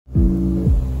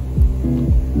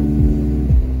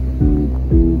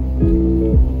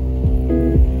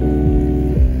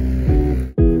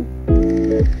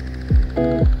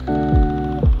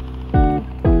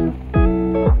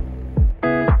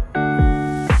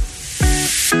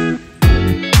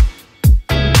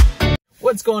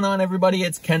What's going on, everybody?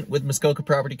 It's Kent with Muskoka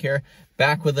Property Care,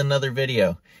 back with another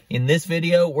video. In this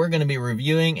video, we're going to be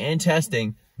reviewing and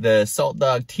testing the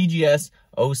SaltDogg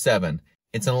TGS07.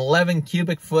 It's an 11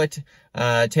 cubic foot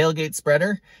tailgate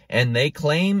spreader, and they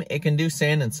claim it can do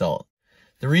sand and salt.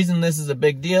 The reason this is a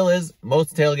big deal is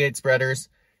most tailgate spreaders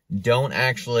don't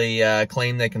actually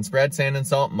claim they can spread sand and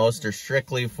salt. Most are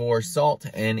strictly for salt,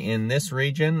 and in this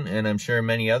region, and I'm sure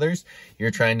many others,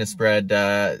 you're trying to spread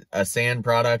a sand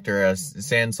product or a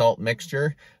sand salt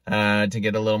mixture to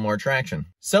get a little more traction.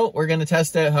 So we're going to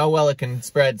test out how well it can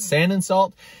spread sand and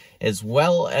salt, as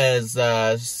well as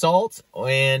salt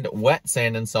and wet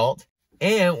sand and salt.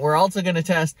 And we're also going to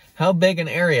test how big an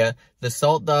area the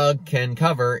SaltDogg can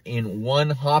cover in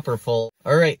one hopper full.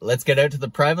 All right, let's get out to the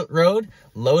private road,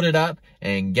 load it up,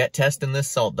 and get testing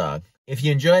this SaltDogg. If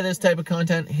you enjoy this type of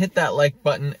content, hit that like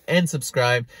button and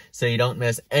subscribe so you don't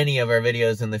miss any of our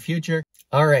videos in the future.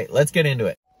 All right, let's get into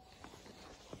it.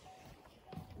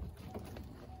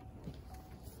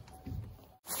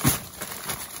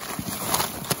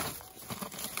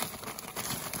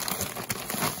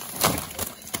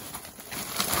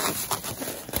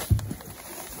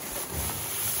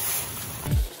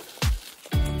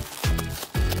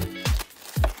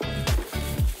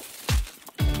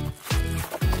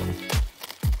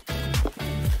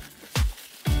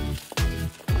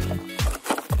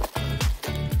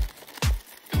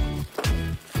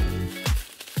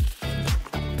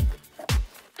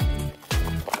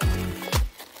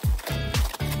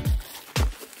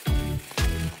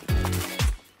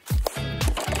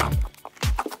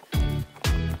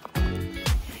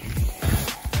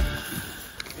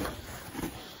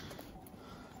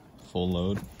 Full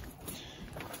load.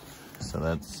 So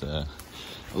that's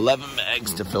 11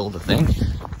 bags to fill the thing.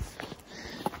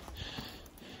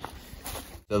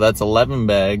 So that's 11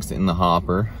 bags in the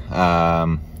hopper.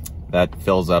 That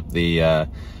fills up the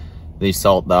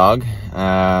SaltDogg.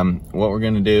 What we're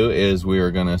going to do is we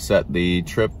are going to set the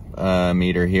trip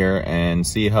meter here and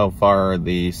see how far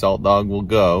the SaltDogg will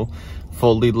go.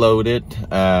 Fully loaded.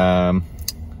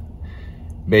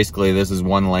 Basically, this is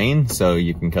one lane, so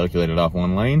you can calculate it off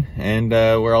one lane. And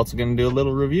we're also going to do a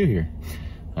little review here.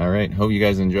 All right, hope you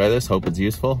guys enjoy this. Hope it's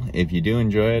useful. If you do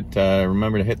enjoy it,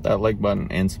 remember to hit that like button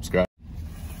and subscribe.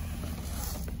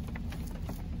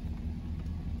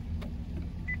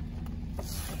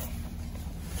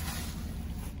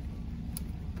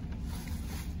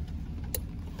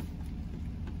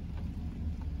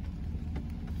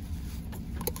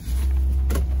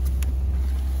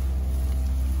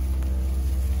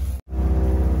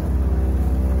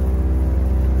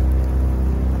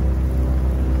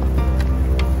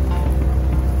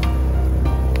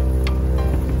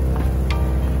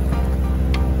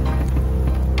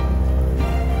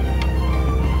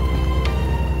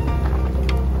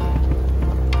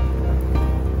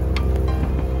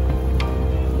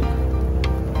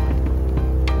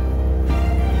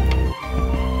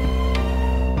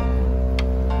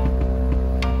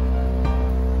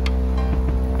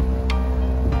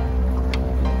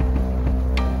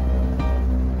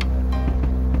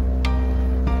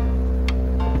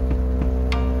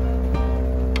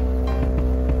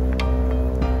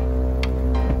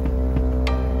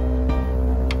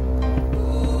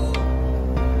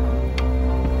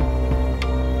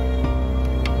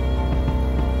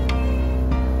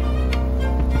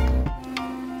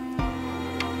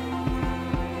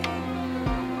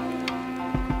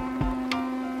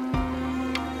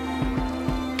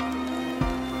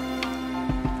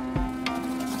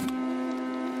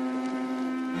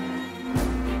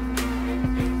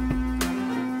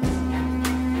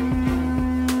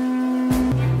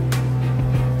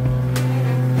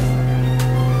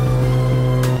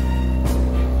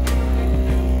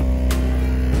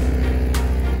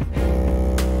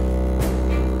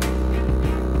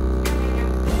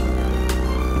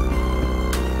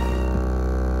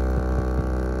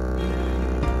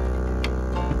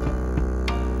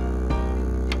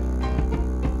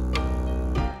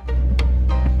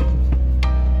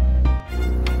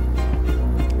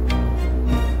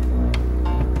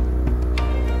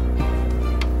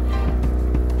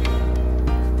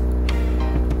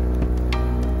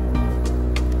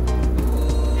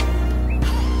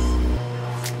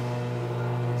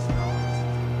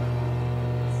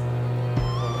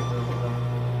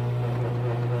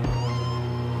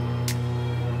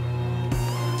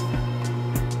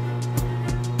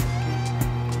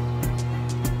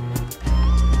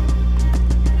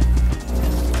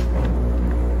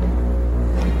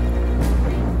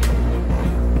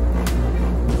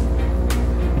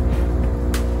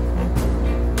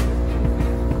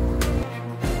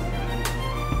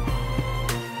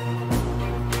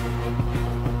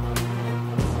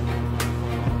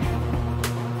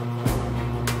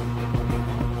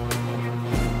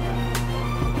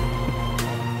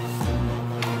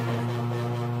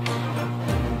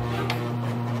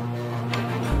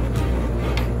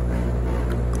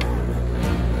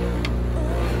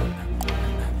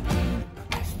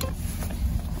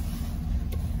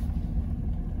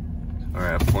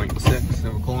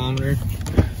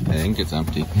 I think it's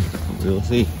empty. We'll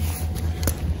see.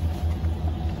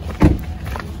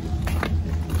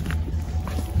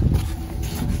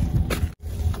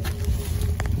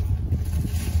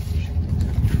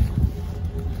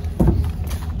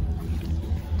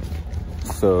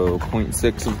 So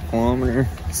 0.6 of a kilometer,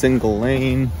 single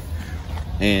lane,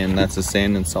 and that's a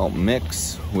sand and salt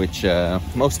mix, which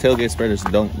most tailgate spreaders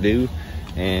don't do.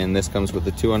 And this comes with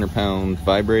a 200-pound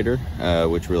vibrator,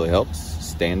 which really helps,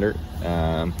 standard,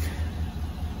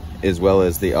 as well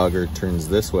as the auger turns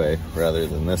this way rather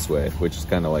than this way, which is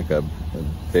kind of like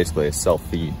basically a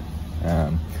self-feed.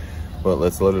 But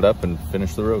let's load it up and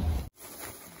finish the road.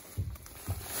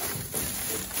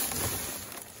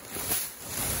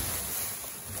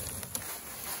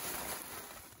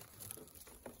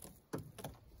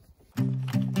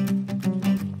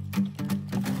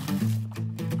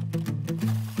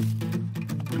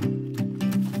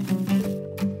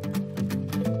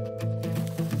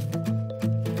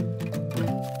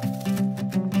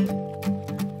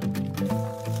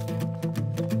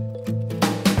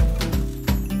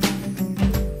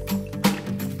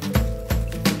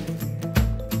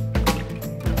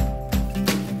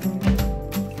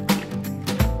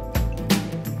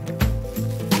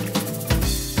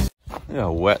 Look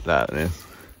how wet that is.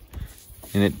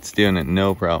 And it's doing it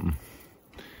no problem.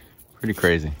 Pretty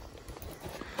crazy.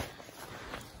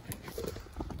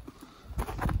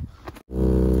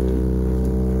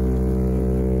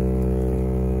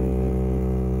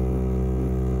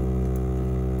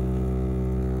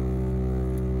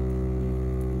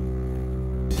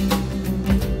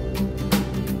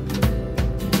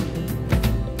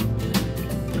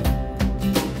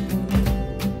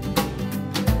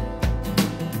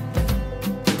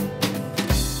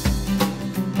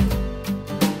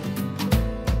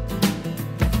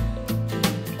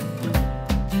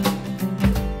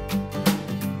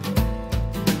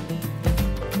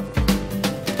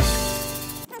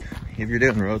 If you're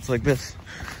doing roads like this,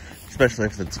 especially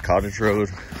if it's a cottage road,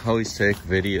 always take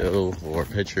video or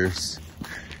pictures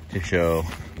to show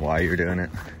why you're doing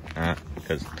it,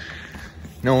 because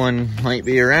no one might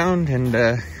be around, and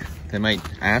they might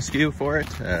ask you for it,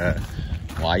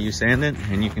 why you sand it,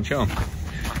 and you can show them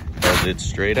because it's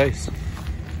straight ice.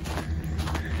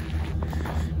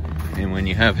 And when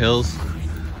you have hills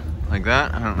like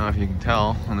that, I don't know if you can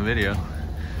tell on the video,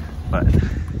 but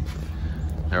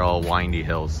they're all windy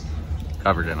hills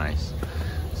covered in ice,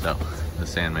 so the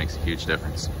sand makes a huge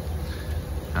difference.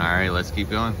 All right, let's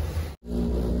keep going.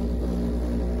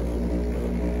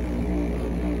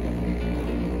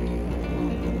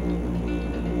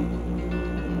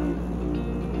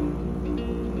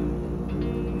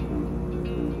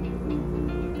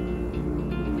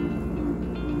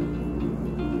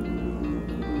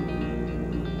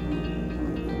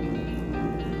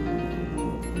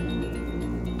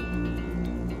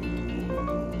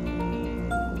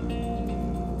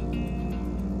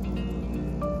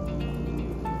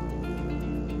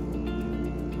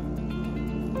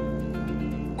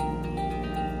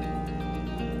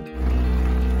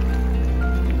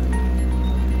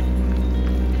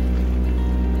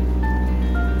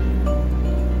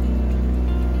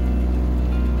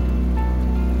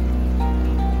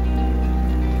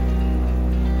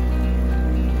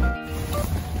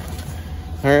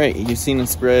 All right, you've seen it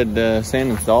spread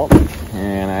sand and salt,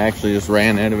 and I actually just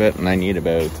ran out of it, and I need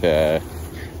about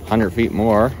 100 feet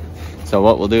more. So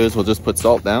what we'll do is we'll just put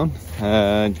salt down,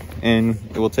 and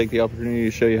it will take the opportunity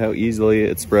to show you how easily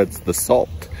it spreads the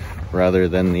salt rather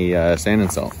than the sand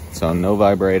and salt. So no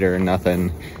vibrator,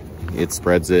 nothing, it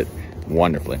spreads it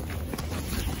wonderfully.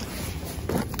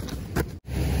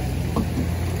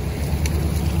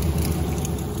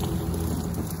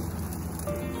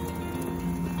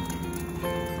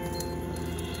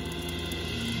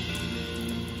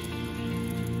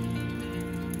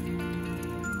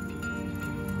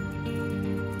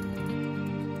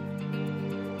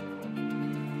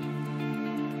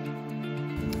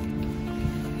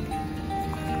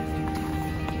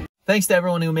 Thanks to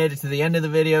everyone who made it to the end of the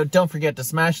video. Don't forget to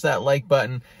smash that like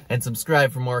button and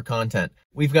subscribe for more content.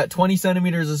 We've got 20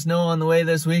 centimeters of snow on the way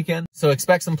this weekend, so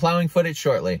expect some plowing footage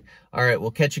shortly. All right,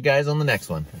 we'll catch you guys on the next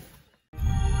one.